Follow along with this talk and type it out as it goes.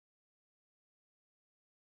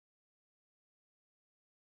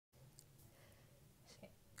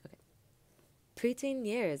Preteen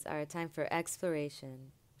years are a time for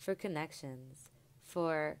exploration, for connections,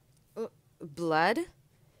 for blood.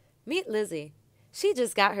 Meet Lizzie. She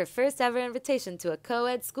just got her first ever invitation to a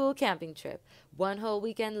co-ed school camping trip, one whole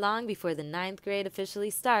weekend long before the ninth grade officially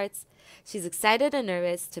starts. She's excited and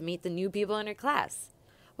nervous to meet the new people in her class.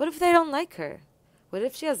 What if they don't like her? What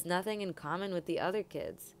if she has nothing in common with the other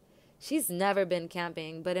kids? She's never been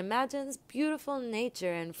camping, but imagines beautiful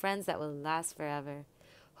nature and friends that will last forever.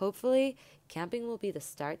 Hopefully, camping will be the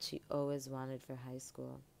start she always wanted for high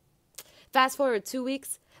school. Fast forward 2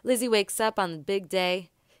 weeks, Lizzie wakes up on the big day.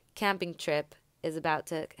 Camping trip is about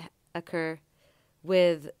to occur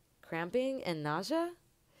with cramping and nausea.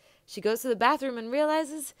 She goes to the bathroom and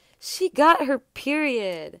realizes she got her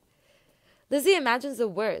period. Lizzie imagines the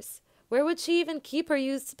worst. Where would she even keep her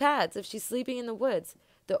used pads if she's sleeping in the woods?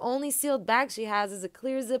 The only sealed bag she has is a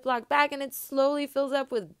clear Ziploc bag, and it slowly fills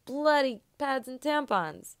up with bloody pads and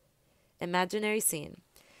tampons. Imaginary scene.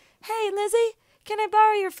 Hey, Lizzie, can I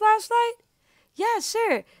borrow your flashlight? Yeah,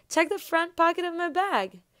 sure. Check the front pocket of my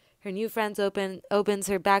bag. Her new friend opens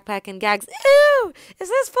her backpack and gags. Ew! Is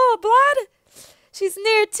this full of blood? She's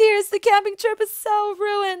near tears. The camping trip is so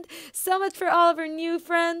ruined. So much for all of her new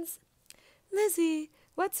friends. Lizzie,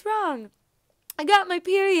 what's wrong? I got my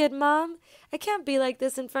period, Mom. I can't be like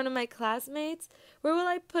this in front of my classmates. Where will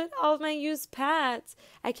I put all of my used pads?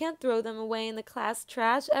 I can't throw them away in the class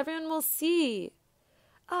trash. Everyone will see.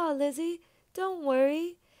 Oh, Lizzie, don't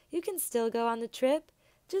worry. You can still go on the trip.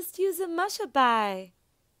 Just use a mushabai.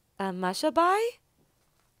 A mushabai?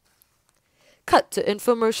 Cut to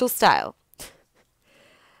infomercial style.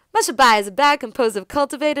 Mushabai is a bag composed of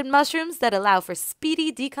cultivated mushrooms that allow for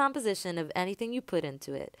speedy decomposition of anything you put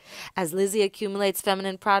into it. As Lizzie accumulates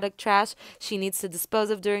feminine product trash she needs to dispose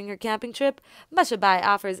of during her camping trip, Mushabai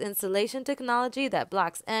offers insulation technology that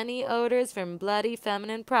blocks any odors from bloody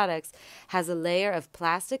feminine products, has a layer of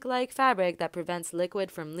plastic-like fabric that prevents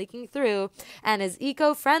liquid from leaking through, and is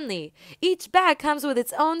eco-friendly. Each bag comes with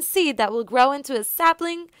its own seed that will grow into a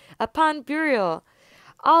sapling upon burial.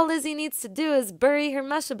 All Lizzie needs to do is bury her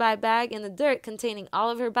mushabai bag in the dirt containing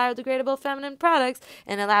all of her biodegradable feminine products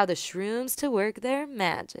and allow the shrooms to work their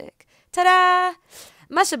magic. Ta-da!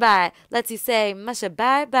 Mushabai lets you say musha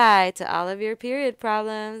bye-bye to all of your period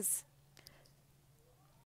problems.